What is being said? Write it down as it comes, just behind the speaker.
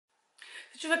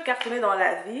tu veux cartonner dans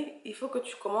la vie, il faut que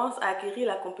tu commences à acquérir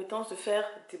la compétence de faire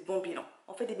des bons bilans.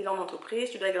 On fait des bilans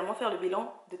d'entreprise, tu dois également faire le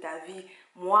bilan de ta vie,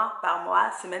 mois par mois,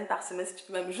 semaine par semaine, si tu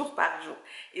peux même jour par jour.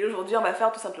 Et aujourd'hui, on va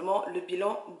faire tout simplement le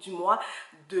bilan du mois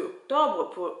d'octobre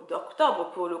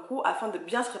pour le coup, afin de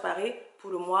bien se préparer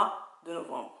pour le mois de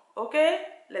novembre. Ok?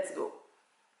 Let's go!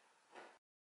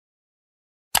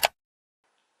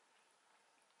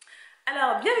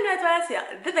 Alors, bienvenue à toi sur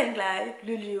Thebanglife,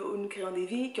 le lieu où nous créons des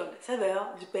vies qui ont de la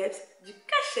saveur, du peps, du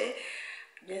cachet,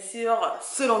 bien sûr,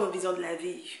 selon nos visions de la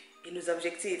vie et nos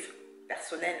objectifs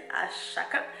personnels à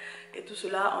chacun. Et tout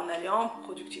cela en alliant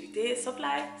productivité, soft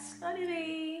life, slow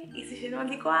living. Ici chez nous on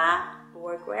dit quoi?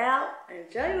 Work well,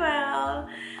 enjoy well.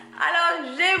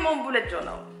 Alors, j'ai mon bullet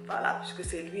journal, voilà, puisque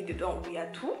c'est lui dedans où il y a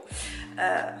tout.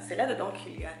 C'est là dedans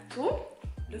qu'il y a tout,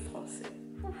 le français.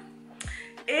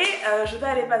 Et je vais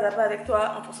aller pas à pas avec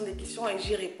toi en fonction des questions et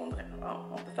j'y répondrai. Alors,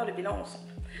 on peut faire le bilan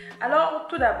ensemble. Alors,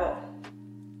 tout d'abord,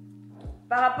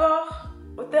 par rapport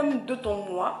au thème de ton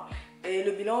mois et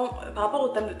le bilan, par rapport au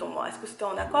thème de ton mois, est-ce que c'était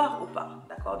en accord ou pas?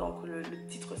 D'accord, donc le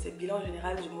titre c'est bilan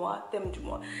général du mois, thème du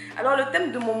mois. Alors, le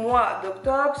thème de mon mois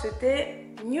d'octobre c'était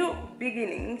New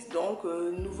Beginnings, donc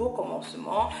nouveau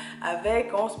commencement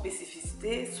avec en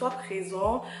spécificité soit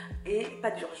présent et pas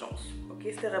d'urgence. Ok,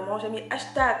 c'était vraiment, j'ai mis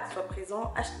hashtag soit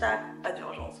présent, hashtag pas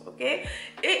d'urgence. Ok, et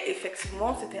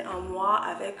effectivement c'était un mois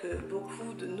avec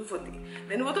beaucoup de nouveautés.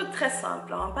 Des nouveautés très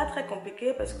simples, hein, pas très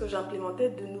compliquées parce que j'implémentais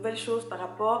de nouvelles choses par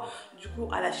rapport du coup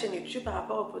à la chaîne YouTube, par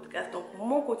rapport au podcast. Donc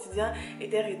mon quotidien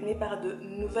était rythmé par de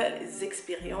nouvelles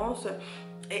expériences.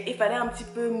 Et il fallait un petit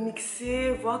peu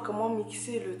mixer, voir comment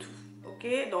mixer le tout. Ok,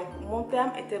 donc mon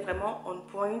thème était vraiment on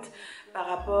point par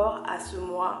rapport à ce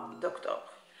mois d'octobre.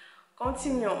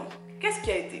 Continuons. Qu'est-ce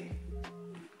qui a été?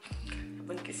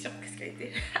 Bonne question. Qu'est-ce qui a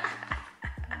été?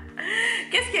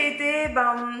 Qu'est-ce qui a été?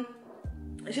 Ben,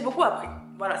 j'ai beaucoup appris.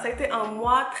 Voilà, ça a été un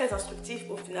mois très instructif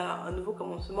au final, un nouveau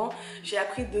commencement. J'ai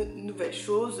appris de nouvelles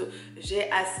choses.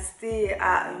 J'ai assisté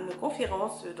à une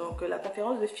conférence, donc la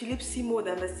conférence de Philippe Simo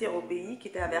d'Investir au pays qui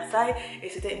était à Versailles. Et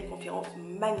c'était une conférence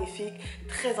magnifique,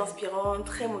 très inspirante,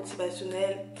 très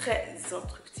motivationnelle, très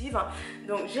instructive.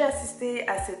 Donc j'ai assisté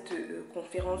à cette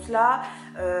conférence-là.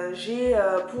 J'ai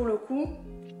pour le coup,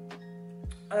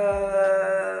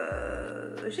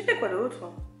 j'ai fait quoi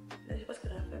d'autre? Je sais pas ce que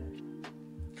j'ai fait.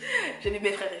 J'ai vu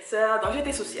mes frères et sœurs, donc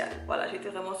j'étais sociale, voilà, j'étais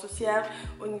vraiment sociale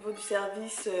au niveau du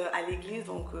service à l'église,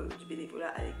 donc du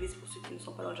bénévolat à l'église pour ceux qui ne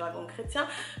sont pas dans le jargon chrétien.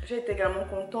 J'ai été également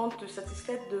contente,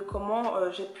 satisfaite de comment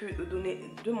j'ai pu donner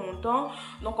de mon temps.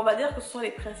 Donc on va dire que ce sont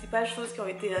les principales choses qui ont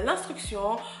été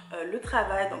l'instruction, le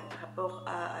travail, donc par rapport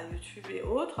à YouTube et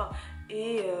autres,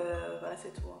 et voilà,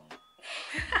 c'est tout.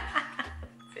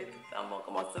 C'est tout un bon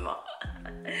commencement.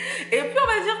 Et puis on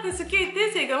va dire que ce qui a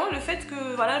été, c'est également le fait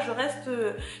que voilà,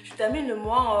 je termine le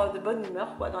mois de bonne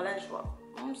humeur, quoi, dans la joie.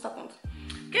 Ça compte.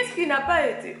 Qu'est-ce qui n'a pas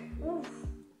été? Ouf,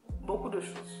 beaucoup de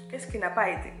choses. Qu'est-ce qui n'a pas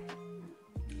été?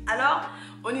 Alors,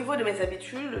 au niveau de mes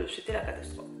habitudes, c'était la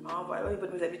catastrophe. Hein, voilà, au niveau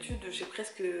de mes habitudes, j'ai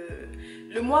presque...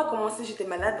 Le mois a commencé, j'étais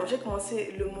malade, donc j'ai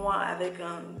commencé le mois avec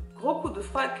un gros coup de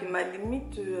froid qui m'a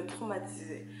limite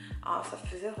traumatisée. Alors, ça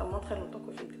faisait vraiment très longtemps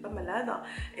que je n'étais pas malade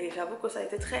et j'avoue que ça a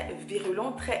été très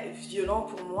virulent, très violent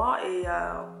pour moi et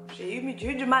j'ai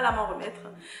eu du mal à m'en remettre.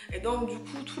 Et donc, du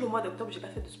coup, tout le mois d'octobre, j'ai pas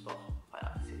fait de sport.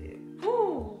 Voilà, c'est...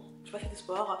 J'ai pas fait de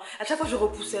sport. À chaque fois, je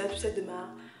repoussais, tu sais,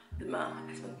 demain,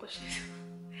 la semaine prochaine.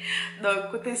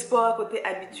 Donc côté sport, côté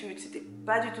habitude, c'était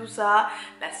pas du tout ça.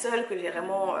 La seule que j'ai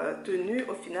vraiment tenue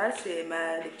au final, c'est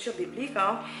ma lecture biblique,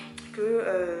 hein,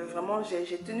 que vraiment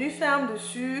j'ai tenu ferme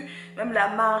dessus. Même la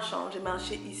marche, hein, j'ai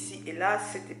marché ici et là,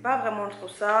 c'était pas vraiment trop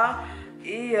ça.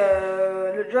 Et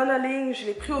le journaling, je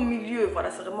l'ai pris au milieu.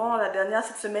 Voilà, c'est vraiment la dernière,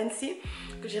 cette semaine-ci,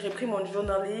 que j'ai repris mon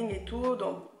journaling et tout.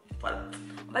 Donc voilà.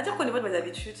 On va dire qu'au niveau de mes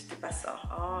habitudes, c'était pas ça.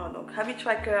 Hein. Donc, Habit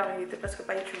Tracker, il n'était presque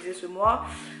pas utilisé ce mois.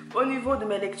 Au niveau de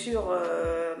mes lectures,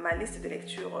 ma liste de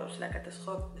lectures, c'est la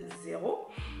catastrophe, 0.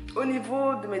 Au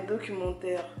niveau de mes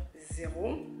documentaires,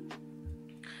 0.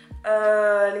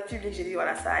 Lecture biblique, j'ai dit,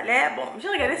 voilà, ça allait. Bon, j'ai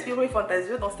regardé Spirou et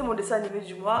Fantasio, donc c'était mon dessin animé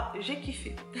du mois. J'ai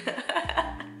kiffé.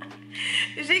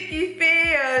 J'ai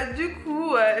kiffé, du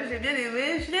coup, j'ai bien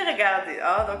aimé, je l'ai regardé.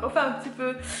 Hein. Donc, on fait un petit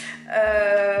peu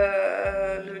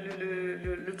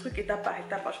le truc étape par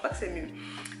étape. Je crois que c'est mieux.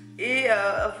 Et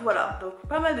voilà, donc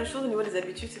pas mal de choses au niveau des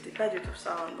habitudes, c'était pas du tout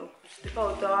ça. Hein. Donc, j'étais pas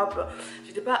au top.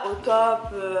 J'étais pas au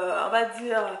top, on va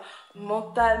dire,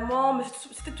 mentalement, mais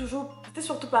c'était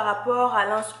surtout par rapport à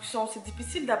l'instruction. C'est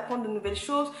difficile d'apprendre de nouvelles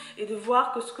choses et de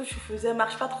voir que ce que je faisais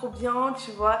marche pas trop bien,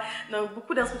 tu vois. Donc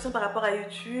beaucoup d'instructions par rapport à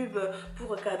YouTube pour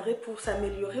recadrer, pour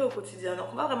s'améliorer au quotidien. Donc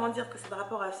on va vraiment dire que c'est par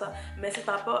rapport à ça, mais c'est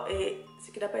par rapport, et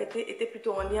ce qui n'a pas été était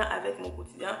plutôt en lien avec mon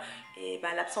quotidien et ben,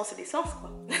 l'absence et l'essence, quoi.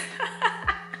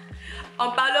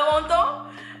 En parlerons-en?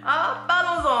 Hein?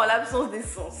 Parlons-en, l'absence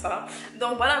d'essence. Hein?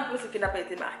 Donc voilà un peu ce qui n'a pas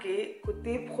été marqué.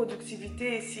 Côté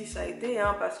productivité, ici ça a été,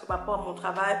 hein, parce que par rapport à mon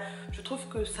travail, je trouve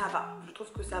que ça va. Je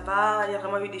trouve que ça va. Il y a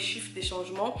vraiment eu des chiffres, des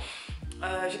changements.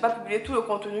 J'ai pas publié tout le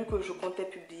contenu que je comptais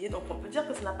publier, donc on peut dire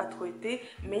que ça n'a pas trop été,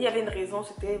 mais il y avait une raison,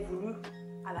 c'était voulu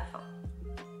à la fin.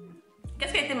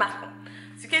 Qu'est-ce qui a été marquant?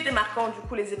 Ce qui a été marquant, du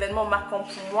coup, les événements marquants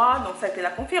pour moi, donc ça a été la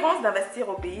conférence d'investir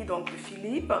au pays, donc de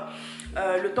Philippe,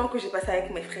 le temps que j'ai passé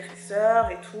avec mes frères et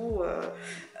sœurs et tout.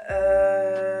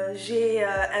 J'ai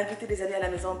invité des amis à la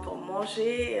maison pour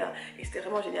manger et c'était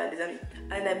vraiment génial, des amis.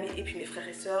 Un ami et puis mes frères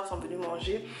et sœurs sont venus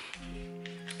manger.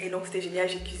 Et donc c'était génial,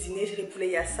 j'ai cuisiné, j'ai fait poulet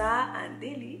yassa, un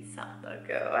délice. Donc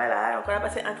voilà, donc on a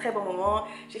passé un très bon moment.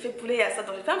 J'ai fait poulet yassa,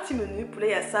 donc j'ai fait un petit menu, poulet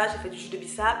yassa, j'ai fait du jus de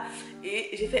bissap et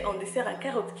j'ai fait en dessert un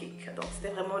carrot cake. Donc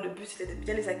c'était vraiment, le but c'était de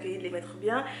bien les accueillir, de les mettre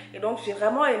bien. Et donc j'ai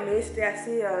vraiment aimé, c'était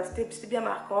assez, c'était bien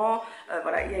marquant.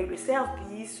 Voilà, il y a eu le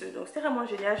service, donc c'était vraiment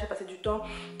génial. J'ai passé du temps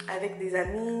avec des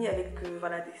amis, avec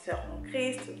voilà, des sœurs en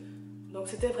Christ. Donc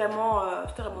c'était vraiment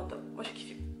top, moi j'ai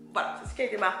kiffé. Voilà, c'est ce qui a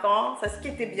été marquant, c'est ce qui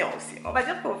était bien aussi. On va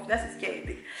dire qu'au final, c'est ce qui a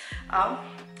été. Hein?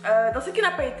 Dans ce qui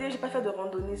n'a pas été, j'ai pas fait de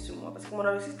randonnée ce mois parce que mon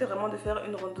objectif c'était vraiment de faire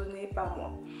une randonnée par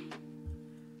mois.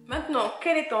 Maintenant,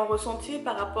 quel est ton ressenti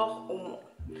par rapport au mois?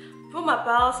 Pour ma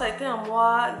part, ça a été un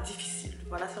mois difficile.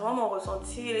 Voilà, c'est vraiment mon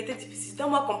ressenti. Il était difficile, c'était un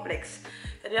mois complexe.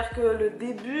 C'est-à-dire que le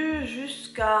début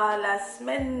jusqu'à la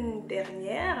semaine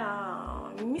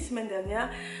dernière, mi-semaine dernière,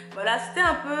 voilà, c'était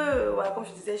un peu, voilà, comme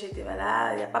je disais, j'ai été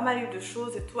malade, il y a pas mal eu de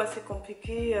choses et tout assez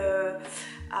compliqué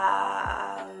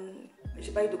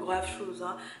j'ai pas eu de graves choses,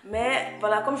 hein. Mais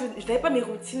voilà, comme je n'avais pas mes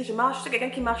routines, je suis quelqu'un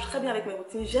qui marche très bien avec mes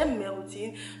routines, j'aime mes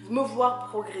routines, me voir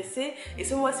progresser. Et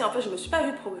ce mois-ci, en fait, je ne me suis pas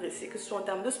vue progresser, que ce soit en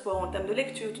termes de sport, en termes de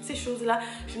lecture, toutes ces choses-là,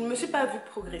 je ne me suis pas vue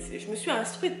progresser. Je me suis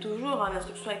instruite toujours en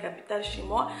instruction et capitale chez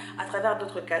moi, à travers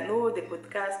d'autres canaux, des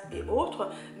podcasts et autres.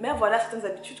 Mais voilà, certaines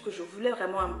habitudes que je voulais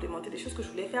vraiment implémenter, des choses que je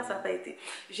voulais faire, ça n'a pas été.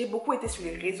 J'ai beaucoup été sur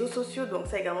les réseaux sociaux, donc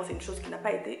ça également, c'est une chose qui n'a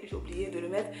pas été, j'ai oublié de le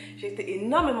mettre. J'ai été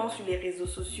énormément sur les réseaux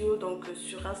sociaux, donc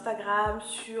sur Instagram,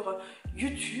 sur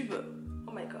YouTube.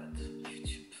 Oh my god,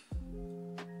 YouTube.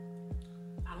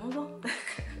 Parlons-en.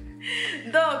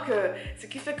 Donc, ce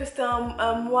qui fait que c'était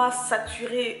un mois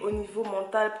saturé au niveau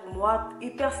mental pour moi,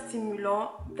 hyper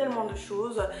stimulant, tellement de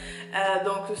choses.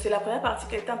 Donc, c'est la première partie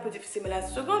qui a été un peu difficile, mais la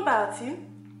seconde partie,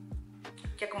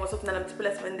 qui a commencé au final un petit peu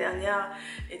la semaine dernière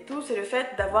et tout, c'est le fait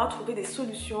d'avoir trouvé des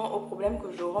solutions aux problèmes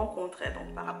que je rencontrais.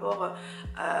 Donc par rapport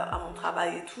à mon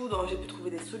travail et tout, donc j'ai pu trouver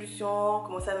des solutions,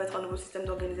 commencer à mettre un nouveau système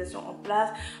d'organisation en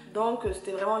place. Donc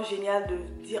c'était vraiment génial de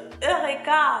dire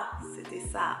Eureka, c'était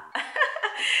ça.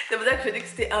 C'est pour ça que je dis que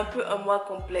c'était un peu un mois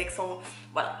complexe.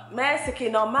 Voilà. Mais ce qui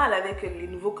est normal avec les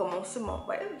nouveaux commencements.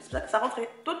 Ouais, c'est pour ça que ça rentrait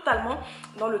totalement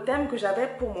dans le thème que j'avais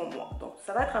pour mon mois. Donc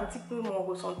ça va être un petit peu mon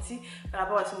ressenti par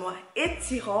rapport à ce mois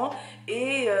étirant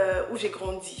et où j'ai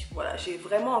grandi. Voilà, j'ai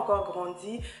vraiment encore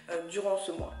grandi durant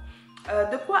ce mois.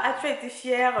 De quoi as-tu été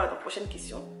fière? Donc prochaine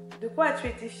question. De quoi as-tu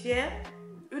été fière?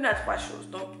 1 à 3 choses.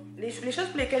 Donc, les choses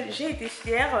pour lesquelles j'ai été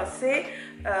fière, c'est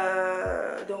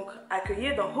donc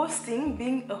accueillir dans hosting,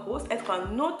 being a host, être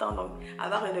un hôte, hein, donc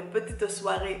avoir une petite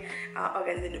soirée, hein,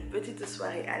 organiser une petite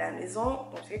soirée à la maison.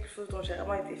 Donc, c'est quelque chose dont j'ai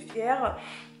vraiment été fière.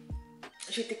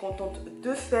 J'étais contente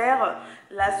de faire.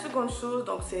 La seconde chose,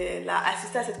 donc c'est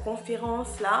assister à cette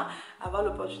conférence-là, avoir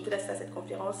l'opportunité d'assister à cette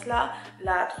conférence-là.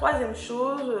 La troisième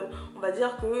chose, on va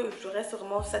dire que je reste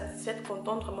vraiment satisfaite,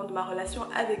 contente vraiment de ma relation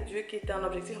avec Dieu, qui était un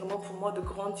objectif vraiment pour moi de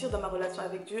grandir dans ma relation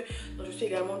avec Dieu. Donc je suis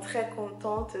également très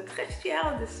contente, très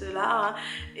fière de cela, hein,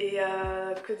 et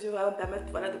que Dieu va me permettre,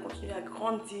 voilà, de continuer à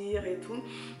grandir et tout.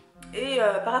 Et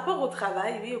par rapport au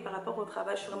travail, oui, par rapport au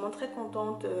travail, je suis vraiment très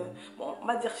contente, bon, on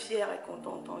va dire fière et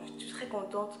contente, hein. Je suis très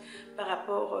contente par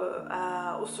rapport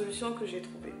aux solutions que j'ai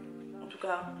trouvées, en tout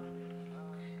cas,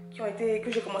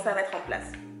 que j'ai commencé à mettre en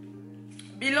place.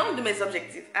 Bilan de mes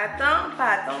objectifs, atteints, pas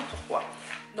atteints, pourquoi?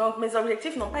 Donc mes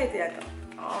objectifs n'ont pas été atteints,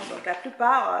 hein. Donc la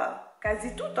plupart,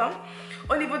 quasi toutes, hein.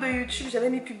 Au niveau de YouTube,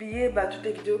 j'avais mis publier toutes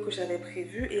les vidéos que j'avais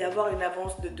prévues et avoir une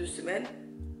avance de 2 semaines,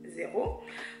 0.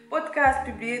 Podcast,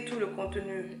 publier tout le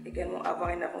contenu, également avoir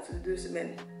une avance de 2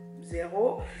 semaines,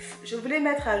 0. Je voulais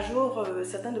mettre à jour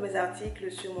certains de mes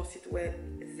articles sur mon site web,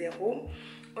 0.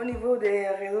 Au niveau des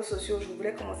réseaux sociaux, je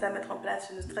voulais commencer à mettre en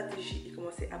place une stratégie et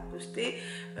commencer à poster.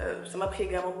 Ça m'a pris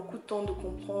également beaucoup de temps de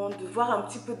comprendre, de voir un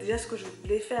petit peu déjà ce que je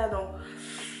voulais faire. Donc,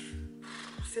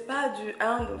 c'est pas du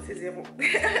 1, donc c'est 0.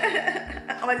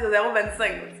 On va dire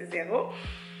 0,25, donc c'est 0.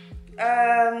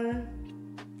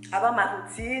 Avoir ma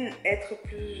routine, être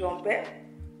plus en paix.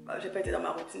 J'ai pas été dans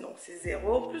ma routine, donc c'est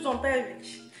 0. Plus en paix,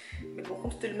 oui. Mais bon,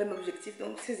 comme c'était le même objectif,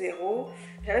 donc c'est 0.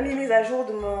 J'avais mis mise à jour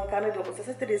de mon carnet de recettes.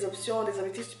 Ça, c'était des options, des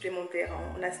objectifs supplémentaires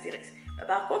en astérix.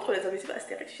 Par contre, les objectifs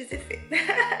astérix, je les ai faits.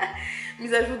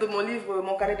 Mise à jour de mon livre,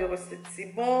 mon carnet de recettes, c'est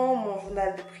bon. Mon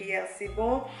journal de prière, c'est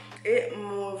bon. Et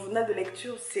mon journal de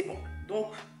lecture, c'est bon.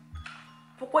 Donc,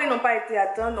 pourquoi ils n'ont pas été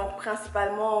atteints? Donc,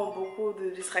 principalement, beaucoup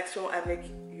de distractions avec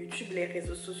YouTube, les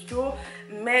réseaux sociaux,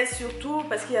 mais surtout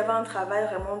parce qu'il y avait un travail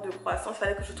vraiment de croissance. Il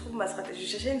fallait que je trouve ma stratégie.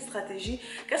 Je cherchais une stratégie.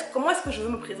 Comment est-ce que je veux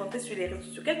me présenter sur les réseaux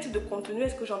sociaux? Quel type de contenu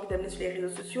est-ce que j'ai envie d'amener sur les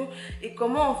réseaux sociaux? Et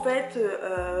comment, en fait,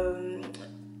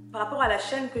 par rapport à la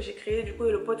chaîne que j'ai créée, du coup,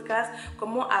 et le podcast,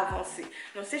 comment avancer.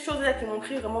 Donc, ces choses-là qui m'ont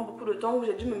pris vraiment beaucoup de temps, où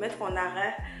j'ai dû me mettre en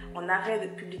arrêt de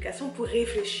publication pour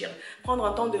réfléchir, prendre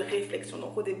un temps de réflexion.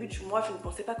 Donc, au début du mois, je ne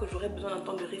pensais pas que j'aurais besoin d'un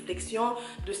temps de réflexion,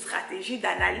 de stratégie,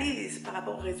 d'analyse par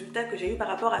rapport aux résultats que j'ai eu, par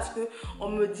rapport à ce qu'on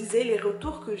me disait, les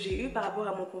retours que j'ai eu par rapport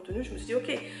à mon contenu. Je me suis dit,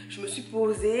 ok, je me suis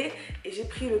posée et j'ai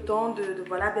pris le temps de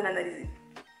voilà, bien analyser.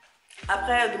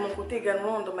 Après, de mon côté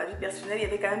également, dans ma vie personnelle, il y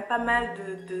avait quand même pas mal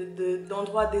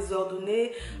d'endroits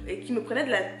désordonnés et qui me prenaient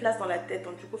de la place dans la tête.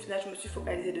 Donc du coup, au final, je me suis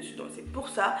focalisée dessus. Donc c'est pour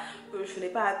ça que je n'ai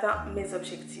pas atteint mes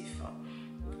objectifs.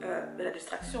 De la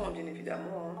distraction, bien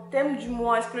évidemment. Thème du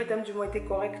mois, est-ce que le thème du mois était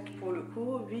correct pour le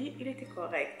coup? Oui, il était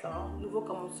correct. Nouveau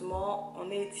commencement, on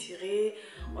est étiré,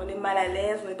 on est mal à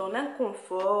l'aise, on est dans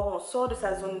l'inconfort, on sort de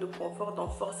sa zone de confort,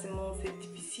 donc forcément c'est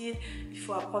difficile. Il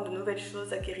faut apprendre de nouvelles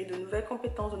choses, acquérir de nouvelles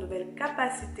compétences, de nouvelles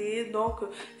capacités. Donc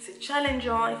c'est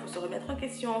challengeant, il faut se remettre en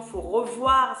question, il faut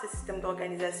revoir ses systèmes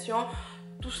d'organisation.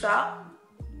 Tout ça,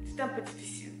 c'est un peu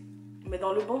difficile, mais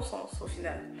dans le bon sens au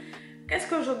final. Qu'est-ce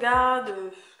que je garde?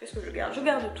 Je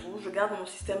garde tout. Je garde mon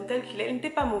système tel qu'il est. Il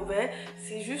n'était pas mauvais.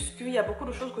 C'est juste qu'il y a beaucoup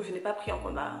de choses que je n'ai pas pris en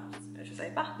compte. Je ne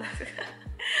savais pas.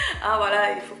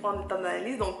 Voilà, il faut prendre le temps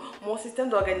d'analyse. Donc, mon système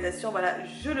d'organisation, voilà,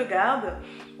 je le garde.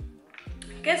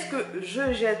 Qu'est-ce que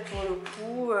je jette pour le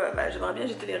coup? J'aimerais bien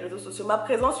jeter les réseaux sociaux. Ma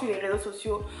présence sur les réseaux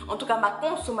sociaux, en tout cas ma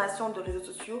consommation de réseaux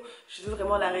sociaux, je veux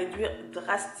vraiment la réduire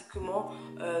drastiquement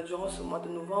durant ce mois de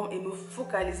novembre et me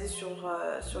focaliser sur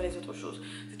les autres choses.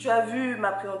 Si tu as vu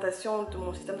ma présentation de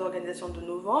mon système d'organisation de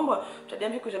novembre, tu as bien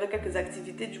vu que j'avais quelques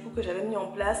activités du coup que j'avais mis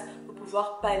en place pour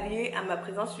pouvoir pallier à ma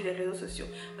présence sur les réseaux sociaux.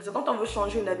 Parce que quand on veut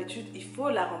changer une habitude, il faut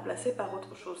la remplacer par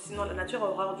autre chose. Sinon, la nature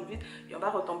aura du vide et on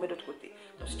va retomber de l'autre côté.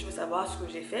 Donc, si tu veux savoir ce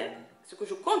que j'ai fait, ce que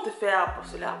je compte faire pour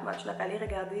cela, tu n'as qu'à aller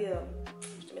regarder,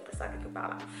 je te mettrai ça quelque part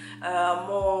là,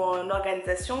 mon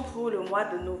organisation pour le mois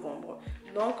de novembre.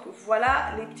 Donc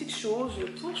voilà les petites choses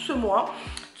pour ce mois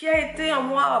qui a été un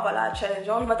mois voilà,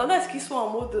 challengeant. Je m'attendais à ce qu'il soit en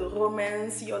mode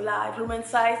romance, your life,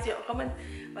 romanticize,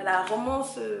 voilà,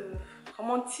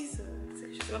 romantise,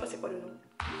 je sais même pas c'est quoi le nom.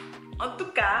 En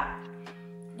tout cas,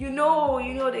 you know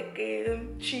the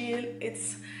game, chill,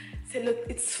 it's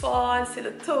fun, c'est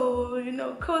le taux,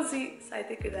 cozy, ça a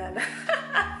été que dalle.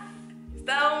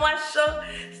 C'était un mois chaud,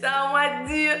 c'était un mois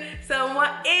dur, c'était un mois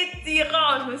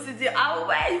étirant. Je me suis dit, ah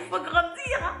ouais, il faut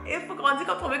grandir. Il faut grandir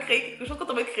quand on veut créer quelque chose, quand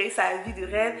on veut créer sa vie de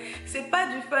rêve. C'est pas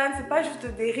du fun, c'est pas juste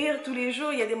des rires tous les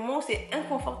jours. Il y a des moments où c'est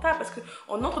inconfortable parce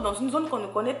qu'on entre dans une zone qu'on ne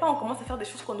connaît pas, on commence à faire des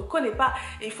choses qu'on ne connaît pas.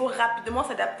 Et il faut rapidement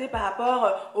s'adapter par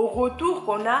rapport au retour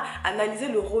qu'on a, analyser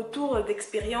le retour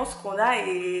d'expérience qu'on a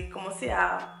et commencer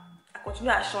à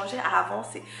continuer à changer, à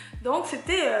avancer. Donc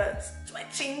c'était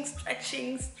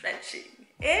stretching.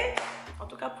 Et en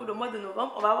tout cas pour le mois de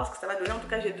novembre, on va voir ce que ça va donner. En tout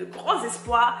cas, j'ai de gros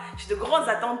espoirs, j'ai de grosses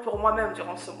attentes pour moi-même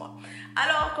durant ce mois.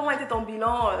 Alors, comment était ton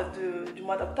bilan du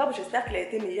mois d'octobre? J'espère qu'il a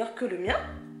été meilleur que le mien.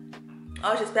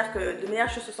 J'espère que de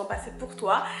meilleures choses se sont passées pour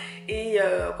toi et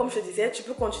comme je te disais, tu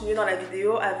peux continuer dans la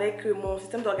vidéo avec mon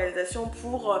système d'organisation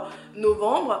pour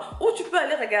novembre ou tu peux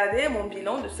aller regarder mon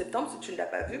bilan de septembre si tu ne l'as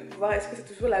pas vu pour voir est-ce que c'est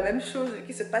toujours la même chose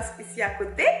qui se passe ici à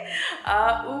côté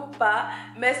ou pas.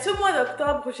 Mais ce mois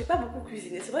d'octobre, j'ai pas beaucoup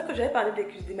cuisiné. C'est vrai que j'avais parlé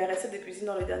de mes recettes de cuisine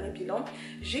dans le dernier bilan.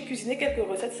 J'ai cuisiné quelques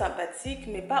recettes sympathiques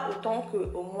mais pas autant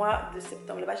qu'au mois de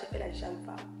septembre. Là-bas, j'ai fait la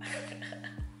jampa.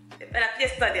 la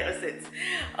pièce des recettes.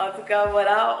 En tout cas,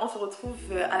 voilà, on se retrouve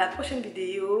à la prochaine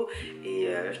vidéo et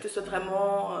je te souhaite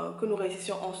vraiment que nous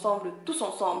réussissions ensemble, tous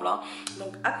ensemble. Hein.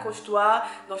 Donc, accroche-toi.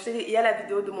 Donc, je t'ai dit, il y a la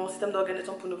vidéo de mon système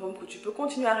d'organisation pour novembre que tu peux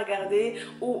continuer à regarder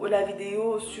ou la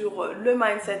vidéo sur le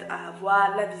mindset à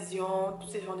avoir, la vision, tous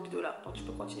ces genres de vidéos-là. Donc, tu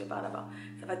peux continuer par là-bas.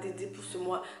 Ça va t'aider pour ce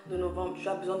mois de novembre. Tu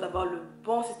as besoin d'avoir le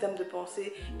bon système de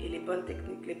pensée et les bonnes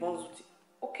techniques, les bons outils.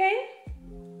 OK?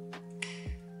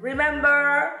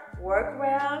 Remember, work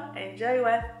well, enjoy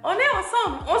well. On est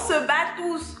ensemble, on se bat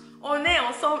tous. On est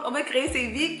ensemble, on veut créer ces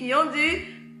vies qui ont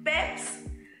du peps,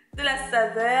 de la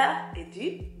saveur et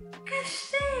du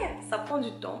cachet. Ça prend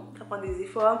du temps, ça prend des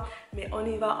efforts, mais on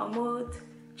y va en mode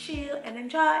chill and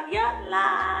enjoy your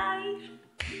life.